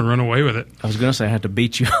it. I'm going to run away with it. I was going to say I had to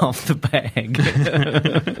beat you off the bag.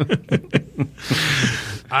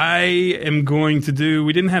 I am going to do.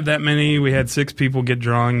 We didn't have that many. We had 6 people get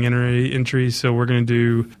drawing entries, so we're going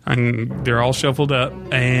to do. They're all shuffled up,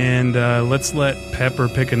 and let's let Pepper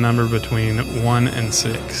pick a number between 1 and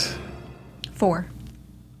 6. 4.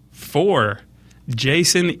 4.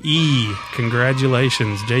 Jason E.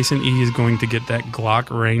 Congratulations, Jason E. is going to get that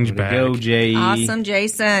Glock range bag. Go, Jay. Awesome,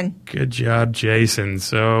 Jason. Good job, Jason.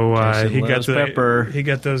 So Jason he got loves Pepper. he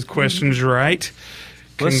got those questions right.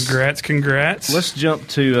 Congrats. Let's jump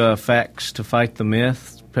to facts to fight the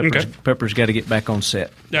myth. Okay. Pepper's got to get back on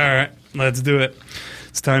set. All right, let's do it.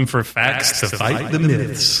 It's time for facts to fight the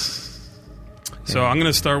myths. So I'm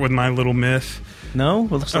going to start with my little myth. No?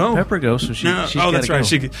 Well, let's let Pepper go. So she's that's gotta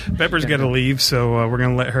right. go. Pepper's got to leave, so we're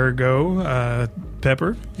going to let her go.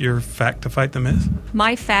 Pepper, your fact to fight the myth.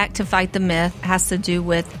 My fact to fight the myth has to do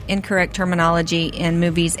with incorrect terminology in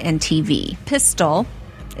movies and TV. Pistol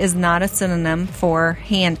is not a synonym for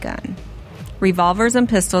handgun. Revolvers and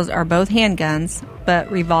pistols are both handguns,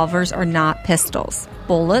 but revolvers are not pistols.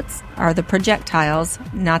 Bullets are the projectiles,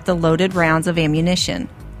 not the loaded rounds of ammunition.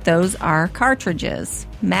 Those are cartridges.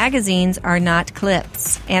 Magazines are not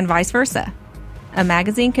clips, and vice versa. A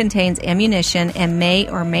magazine contains ammunition and may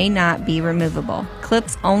or may not be removable.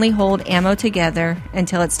 Clips only hold ammo together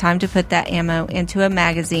until it's time to put that ammo into a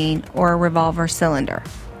magazine or a revolver cylinder.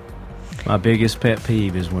 My biggest pet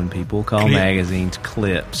peeve is when people call magazines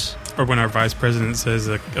clips. Or when our vice president says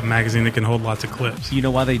a magazine that can hold lots of clips. You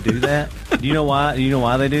know why they do that? Do you know why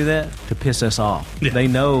they do that? To piss us off. Yeah. They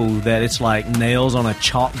know that it's like nails on a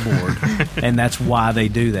chalkboard, and that's why they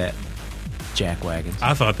do that. Jackwagons.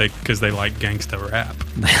 I thought because they like gangsta rap.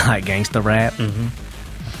 They like gangsta rap. Mm-hmm.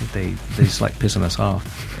 I think they just like pissing us off.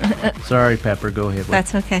 Sorry, Pepper. Go ahead.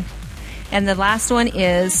 That's okay. And the last one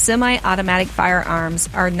is semi-automatic firearms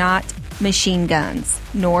are not machine guns,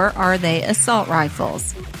 nor are they assault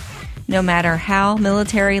rifles, no matter how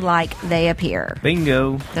military-like they appear.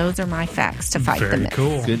 Bingo. Those are my facts to fight the Very myth.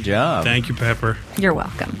 cool. Good job. Thank you, Pepper. You're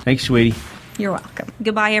welcome. Thanks, sweetie. You're welcome.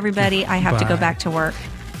 Goodbye, everybody. I have to go Bye. back to work.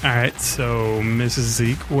 All right, so Mrs.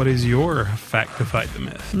 Zeke, what is your fact to fight the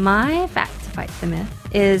myth? My fact to fight the myth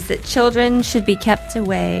is that children should be kept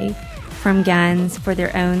away from guns for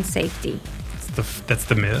their own safety. That's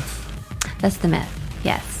the myth. That's the myth,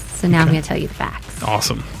 yes. So now I'm going to tell you the facts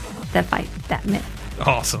Awesome. that fight that myth.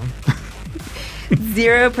 Awesome.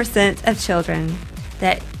 0% of children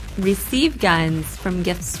that receive guns from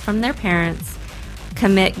gifts from their parents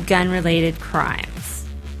commit gun-related crimes,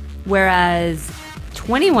 whereas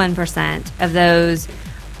 21% of those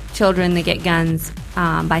children that get guns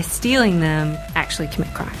by stealing them actually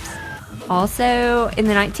commit crimes. Also, in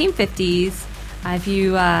the 1950s, if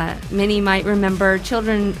you many might remember,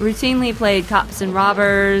 children routinely played cops and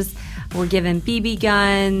robbers, were given BB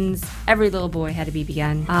guns. Every little boy had a BB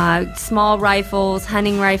gun. Small rifles,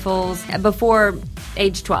 hunting rifles, before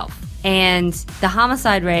age 12. And the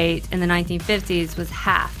homicide rate in the 1950s was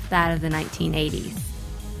half that of the 1980s.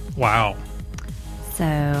 Wow.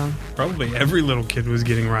 So, Probably every little kid was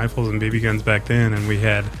getting rifles and BB guns back then, and we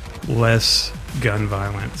had less gun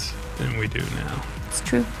violence than we do now. it's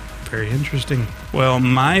true. Very interesting. Well,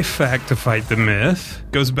 my fact to fight the myth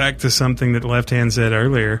goes back to something that Left Hand said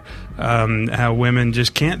earlier, how women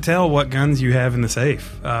just can't tell what guns you have in the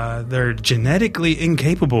safe. They're genetically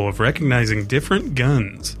incapable of recognizing different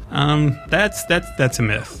guns. That's a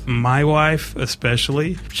myth. My wife,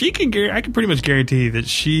 especially, I can pretty much guarantee that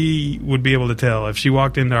she would be able to tell if she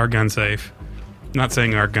walked into our gun safe. Not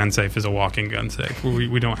saying our gun safe is a walking gun safe.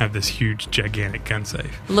 We don't have this huge, gigantic gun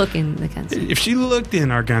safe. Look in the gun safe. If she looked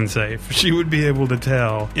in our gun safe, she would be able to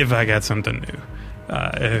tell if I got something new.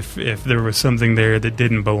 If there was something there that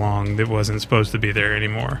didn't belong, that wasn't supposed to be there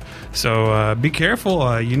anymore. So be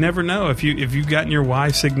careful. You never know. If you've gotten your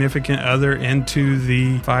wife's significant other into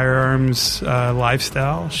the firearms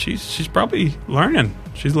lifestyle, she's probably learning.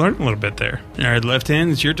 She's learning a little bit there. All right, Left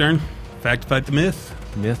Hand, it's your turn. Fact to fight the myth.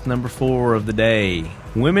 Myth number 4 of the day.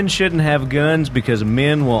 Women shouldn't have guns because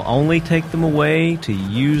men will only take them away to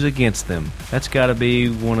use against them. That's got to be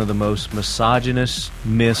one of the most misogynist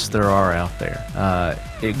myths there are out there.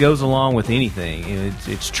 It goes along with anything.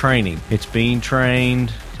 It's training. It's being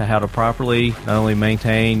trained to how to properly not only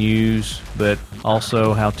maintain, use, but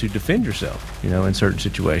also how to defend yourself, in certain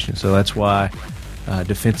situations. So that's why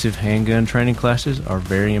defensive handgun training classes are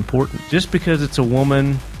very important. Just because it's a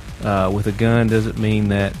woman with a gun doesn't mean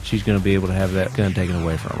that she's going to be able to have that gun taken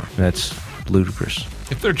away from her. That's ludicrous.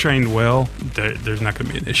 If they're trained well, there's not going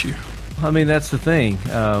to be an issue. I mean, that's the thing.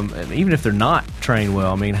 Even if they're not trained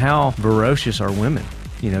well, how ferocious are women?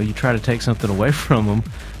 You try to take something away from them,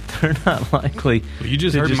 they're not likely. Well, you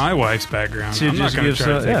just heard my wife's background. I'm not going to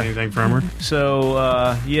try to take anything from her. So,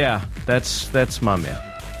 that's my myth.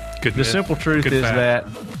 The simple truth is that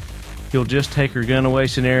he'll just take her gun away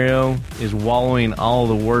scenario is wallowing all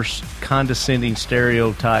the worst condescending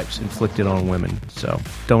stereotypes inflicted on women. So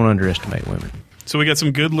don't underestimate women. So we got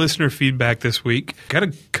some good listener feedback this week. Got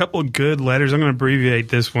a couple of good letters. I'm going to abbreviate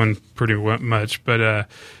this one pretty much, but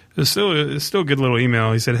it's still a good little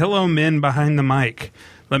email. He said, "Hello, men behind the mic.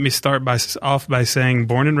 Let me start off by saying,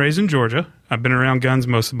 born and raised in Georgia. I've been around guns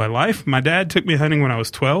most of my life. My dad took me hunting when I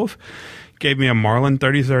was 12. Gave me a Marlin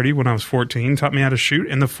 30-30 when I was 14, taught me how to shoot,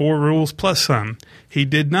 and the 4 rules plus some. He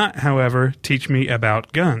did not, however, teach me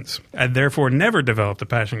about guns. I therefore never developed a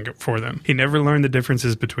passion for them. He never learned the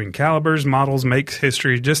differences between calibers, models, makes,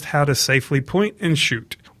 history, just how to safely point and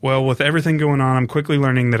shoot. Well, with everything going on, I'm quickly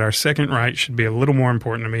learning that our second right should be a little more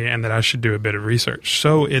important to me and that I should do a bit of research.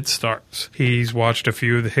 So it starts. He's watched a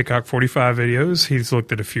few of the Hickok 45 videos. He's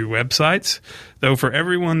looked at a few websites. Though for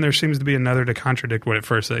everyone, there seems to be another to contradict what it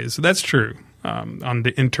first says. So that's true on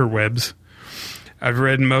the interwebs. I've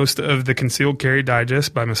read most of the Concealed Carry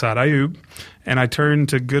Digest by Masad Ayub, and I turned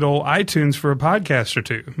to good old iTunes for a podcast or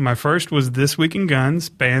two. My first was This Week in Guns,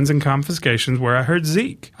 Bans and Confiscations, where I heard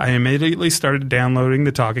Zeke. I immediately started downloading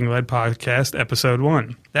the Talking Lead podcast, episode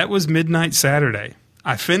 1. That was midnight Saturday.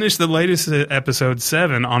 I finished the latest episode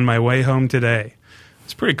 7 on my way home today.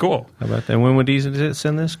 It's pretty cool. How about that? When would he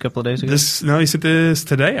send this? A couple of days ago? No, he sent this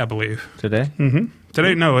today, I believe. Today? Mm-hmm.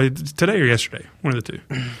 Today or yesterday. One of the two.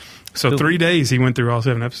 So 3 days he went through all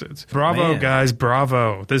 7 episodes. Bravo, guys,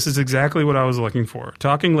 bravo. This is exactly what I was looking for.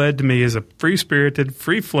 Talking Lead to me is a free-spirited,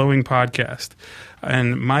 free-flowing podcast.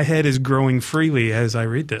 And my head is growing freely as I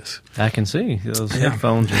read this. I can see. Those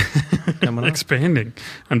headphones are coming up. Expanding.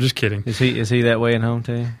 I'm just kidding. Is he that way at home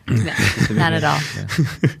too? No, not at all. Yeah.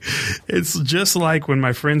 It's just like when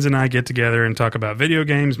my friends and I get together and talk about video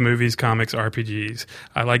games, movies, comics, RPGs.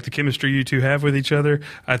 I like the chemistry you two have with each other.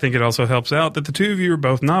 I think it also helps out that the two of you are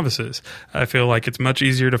both novices. I feel like it's much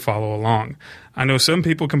easier to follow along. I know some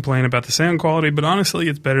people complain about the sound quality, but honestly,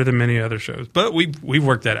 it's better than many other shows. But we've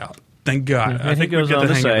worked that out. Thank God. And I think we get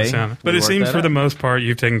the hang of the sound. But it seems for the most part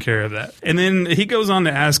you've taken care of that. And then he goes on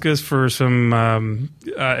to ask us for some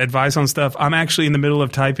advice on stuff. I'm actually in the middle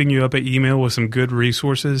of typing you up an email with some good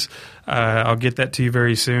resources. I'll get that to you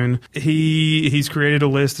very soon. He's created a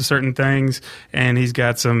list of certain things, and he's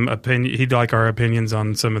got some opinion. He'd like our opinions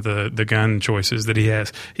on some of the gun choices that he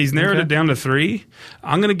has. He's narrowed it down to 3.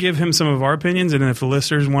 I'm going to give him some of our opinions, and if the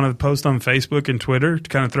listeners want to post on Facebook and Twitter to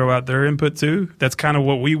kind of throw out their input too, that's kind of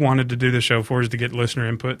what we wanted to do the show for, is to get listener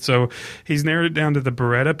input. So he's narrowed it down to the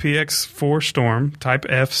Beretta PX4 Storm Type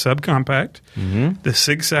F subcompact, the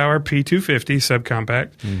Sig Sauer P250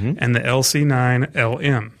 subcompact, and the LC9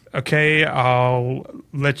 LM. Okay, I'll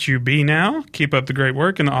let you be now. Keep up the great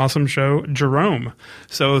work and the awesome show, Jerome.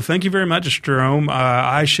 So thank you very much, Jerome.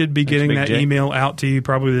 I should be getting that email out to you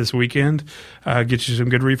probably this weekend. Get you some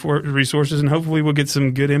good resources, and hopefully we'll get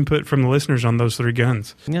some good input from the listeners on those 3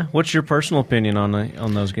 guns. Yeah. What's your personal opinion on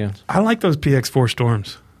those guns? I like those PX4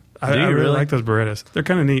 Storms. I really like those Berettas. They're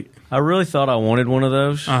kind of neat. I really thought I wanted one of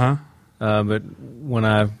those. Uh-huh. But when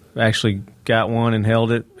I actually got one and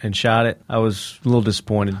held it and shot it, I was a little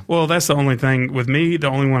disappointed. Well, that's the only thing. With me, the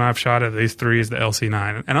only one I've shot of these three is the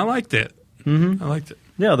LC9, and I liked it. Mm-hmm. I liked it.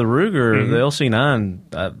 Yeah, the Ruger, the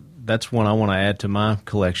LC9, that's one I want to add to my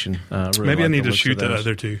collection. Really Maybe I like need the to looks shoot of the those.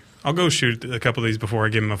 other two. I'll go shoot a couple of these before I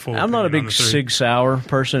give them a full. I'm not a opinion on big the three. Sig Sauer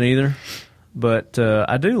person either, but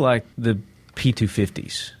I do like the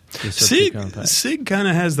P250s. Sig kind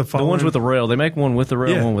of has the following. The ones with the rail. They make one with the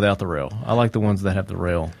rail, Yeah. one without the rail. I like the ones that have the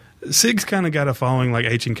rail. Sig's kind of got a following like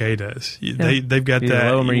H&K does. They've got Either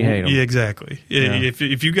that. love 'em or you hate 'em. Yeah, exactly. Yeah.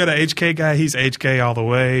 If you got a HK guy, he's HK all the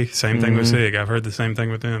way. Same thing with Sig. I've heard the same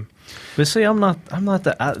thing with them. But see, I'm not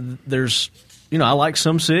that. There's, I like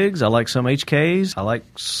some Sigs, I like some HKs, I like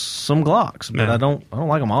some Glocks, but Yeah. I don't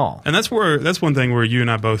like them all. And that's one thing where you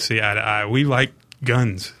and I both see eye to eye. We like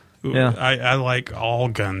guns. Yeah. I like all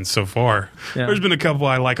guns so far. Yeah. There's been a couple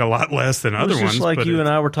I like a lot less than other It's ones. just like but you and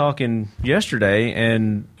I were talking yesterday,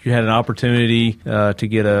 and you had an opportunity to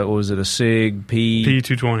get a Sig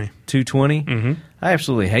P220. 220. Mm-hmm. I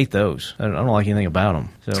absolutely hate those. I don't like anything about them.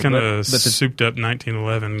 So, It's kind of but the souped up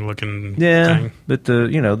 1911 looking yeah, thing. but the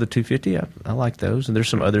 250, I like those. And there's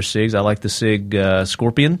some other Sigs. I like the Sig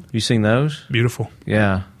Scorpion. Have you seen those? Beautiful.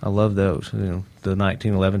 Yeah, I love those. The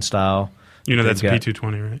 1911 style. You know They've that's a got-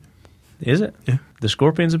 P220, right? Is it? Yeah. The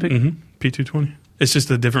Scorpion's a big. Mm-hmm. P220. It's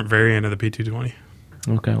just a different variant of the P220.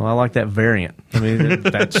 Okay, well, I like that variant. I mean,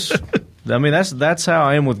 that's how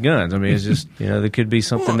I am with guns. I mean, it's just there could be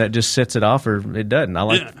something that just sets it off, or it doesn't. I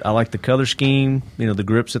like the color scheme. The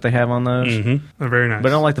grips that they have on those. Mm-hmm. They're very nice. But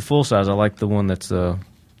I don't like the full size. I like the one that's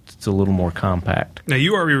it's a little more compact. Now,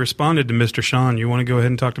 you already responded to Mr. Sean. You want to go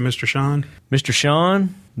ahead and talk to Mr. Sean? Mr.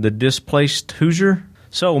 Sean, the displaced Hoosier.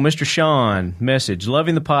 So, Mr. Sean, message,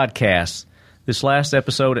 loving the podcast. This last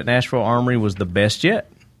episode at Nashville Armory was the best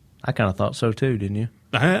yet. I kind of thought so too, didn't you?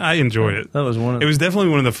 I enjoyed it. That was It was definitely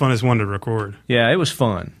one of the funnest one to record. Yeah, it was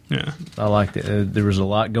fun. Yeah. I liked it. There was a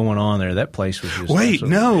lot going on there. That place was just Wait, absolutely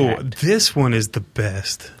no. packed. This one is the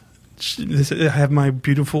best. I have my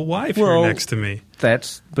beautiful wife here next to me.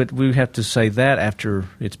 But we have to say that after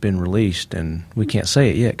it's been released, and we can't say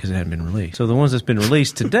it yet because it hasn't been released. So the ones that's been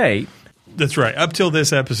released to date. That's right. Up till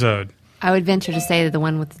this episode. I would venture to say that the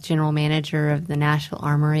one with the general manager of the Nashville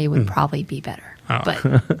Armory would probably be better. Oh. But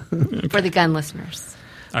for the gun listeners.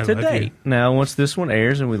 I To love date. you. Now, once this one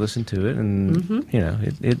airs and we listen to it, and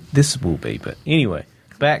this will be. But anyway,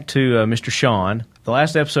 back to Mr. Sean. The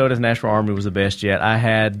last episode of Nashville Armory was the best yet. I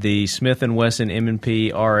had the Smith & Wesson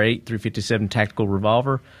M&P R8 357 tactical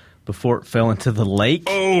revolver before it fell into the lake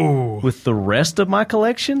with the rest of my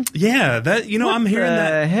collection. Yeah, that I'm hearing the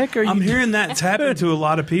that. heck are you I'm hearing that's happened to a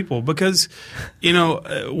lot of people because,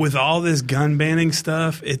 with all this gun banning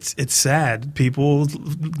stuff, it's sad. People's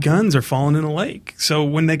guns are falling in a lake. So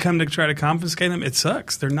when they come to try to confiscate them, it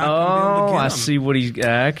sucks. They're not going to be able to get them. I see what he's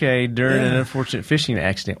okay. During an unfortunate fishing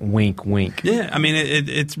accident, wink, wink. Yeah, I mean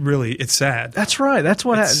it's sad. That's right. That's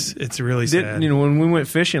what happened. It's really sad. When we went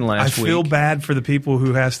fishing I last week, feel bad for the people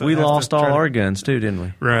who we lost all our guns too, didn't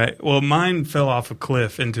we? Right. Well, mine fell off a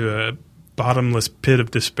cliff into a bottomless pit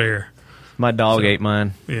of despair. My dog ate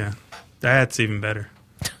mine. Yeah, that's even better.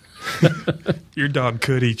 Your dog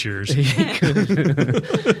could eat yours.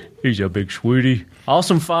 He's a big sweetie.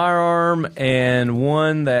 Awesome firearm, and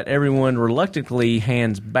one that everyone reluctantly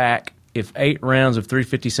hands back. If 8 rounds of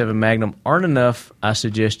 357 Magnum aren't enough, I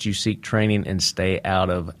suggest you seek training and stay out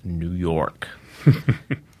of New York.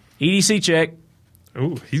 EDC check.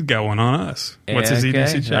 Ooh, he's got one on us. What's his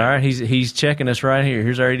EDC check? All right, he's checking us right here.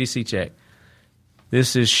 Here's our EDC check.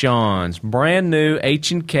 This is Sean's brand new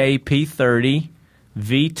H&K P30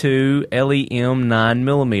 V2 LEM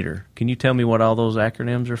 9mm. Can you tell me what all those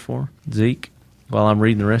acronyms are for, Zeke? While I'm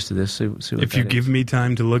reading the rest of this, see what If you that give me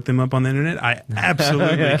time to look them up on the internet, I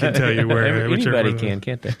absolutely can tell you where. Anybody can,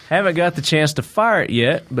 can't they? Haven't got the chance to fire it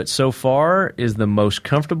yet, but so far is the most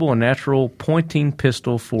comfortable and natural pointing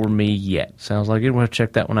pistol for me yet. Sounds like it. We'll have to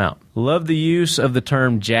check that one out. Love the use of the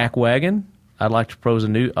term jackwagon. I'd like to propose a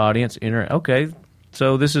new audience. Okay,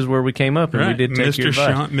 so this is where we came up, and Right. we did take your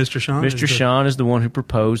advice. Mr. Sean. Mr. Sean is the one who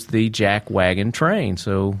proposed the jackwagon train,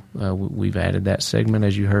 so we've added that segment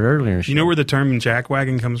as you heard earlier. You know where the term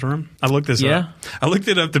jackwagon comes from? I looked this up. I looked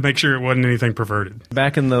it up to make sure it wasn't anything perverted.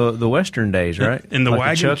 Back in the Western days, right? In the like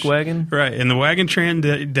wagon, the chuck wagon? Right. In the wagon train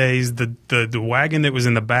days, the wagon that was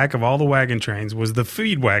in the back of all the wagon trains was the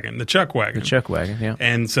feed wagon, the chuck wagon. The chuck wagon, yeah.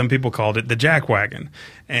 And some people called it the jack wagon.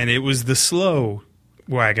 And it was the slow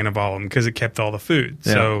wagon of all of them because it kept all the food.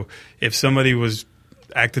 Yeah. So if somebody was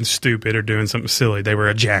acting stupid or doing something silly, they were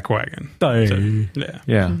a jack wagon. So, yeah.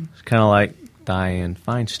 Yeah, it's kind of like Dianne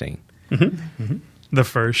Feinstein. The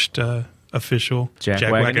first official Jack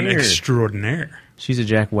Wagon Wagoneer. extraordinaire. She's a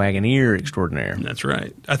Jack Wagoneer extraordinaire. That's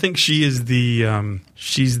right. I think she is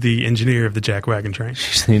she's the engineer of the Jack Wagon train.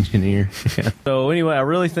 She's the engineer. Yeah. So anyway, I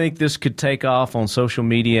really think this could take off on social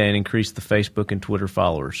media and increase the Facebook and Twitter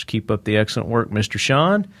followers. Keep up the excellent work, Mr.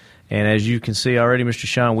 Sean. And as you can see already, Mr.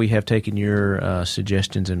 Sean, we have taken your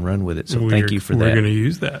suggestions and run with it. So thank you for that. We're going to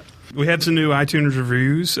use that. We had some new iTunes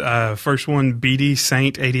reviews. First one, BD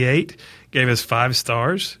Saint 88 gave us 5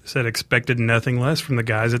 stars. Said expected nothing less from the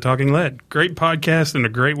guys at Talking Lead. Great podcast and a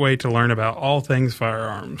great way to learn about all things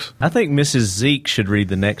firearms. I think Mrs. Zeke should read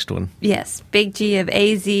the next one. Yes, Big G of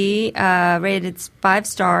AZ rated 5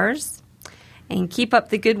 stars. And keep up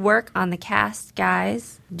the good work on the cast,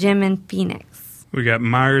 guys. Jim and Phoenix. We got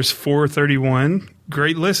Myers 431.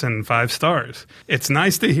 Great listen, 5 stars. It's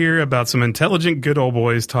nice to hear about some intelligent good old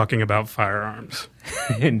boys talking about firearms.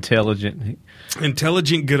 Intelligent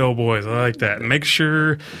good old boys. I like that. Make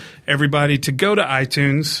sure everybody to go to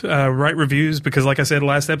iTunes, write reviews, because like I said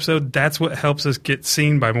last episode, that's what helps us get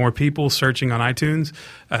seen by more people searching on iTunes.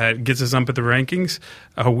 It gets us up at the rankings.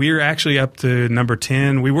 We're actually up to number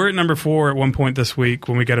 10. We were at number 4 at one point this week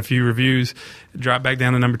when we got a few reviews. It dropped back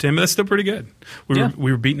down to number 10, but that's still pretty good.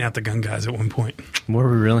 We were beating out the gun guys at one point. Were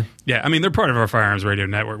we really? Yeah, I mean, they're part of our Firearms Radio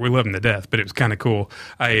Network. We love them to death, but it was kind of cool.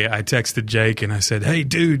 I texted Jake and I said, hey,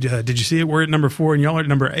 dude, did you see it? We're at number 4 and y'all are at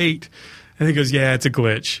number 8. And he goes, yeah, it's a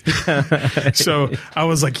glitch. So I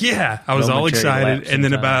was like, yeah, I was all excited. And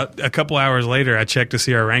then about a couple hours later, I checked to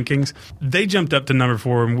see our rankings. They jumped up to number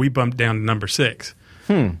 4 and we bumped down to number 6.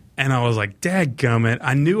 And I was like, dadgummit,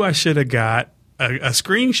 I knew I should have got a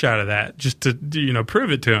screenshot of that just to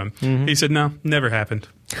prove it to him. Mm-hmm. He said, no, never happened.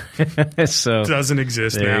 So doesn't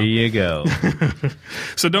exist there now. There you go.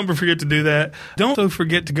 So don't forget to do that. Don't also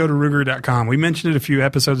forget to go to Ruger.com. We mentioned it a few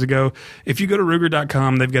episodes ago. If you go to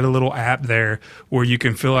Ruger.com, they've got a little app there where you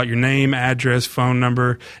can fill out your name, address, phone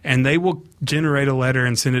number, and they will generate a letter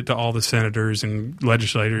and send it to all the senators and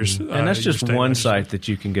legislators. And that's just one site that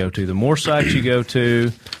you can go to. The more sites you go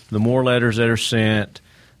to, the more letters that are sent,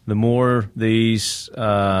 the more these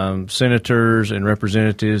senators and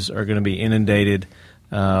representatives are going to be inundated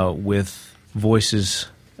with voices,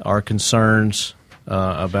 our concerns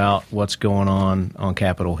about what's going on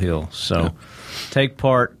Capitol Hill. So take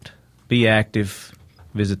part, be active,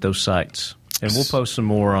 visit those sites. And we'll post some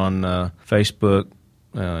more on Facebook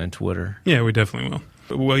and Twitter. Yeah, we definitely will.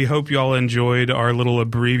 We hope you all enjoyed our little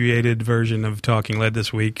abbreviated version of Talking Lead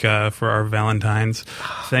this week for our Valentine's.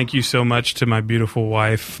 Thank you so much to my beautiful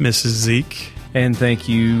wife, Mrs. Zeke. And thank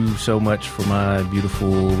you so much for my beautiful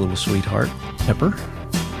little sweetheart, Pepper,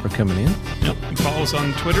 for coming in. Yep. Follow us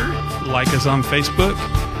on Twitter, like us on Facebook,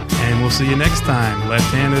 and we'll see you next time. Left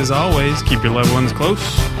hand, as always, keep your loved ones close.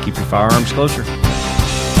 Keep your firearms closer.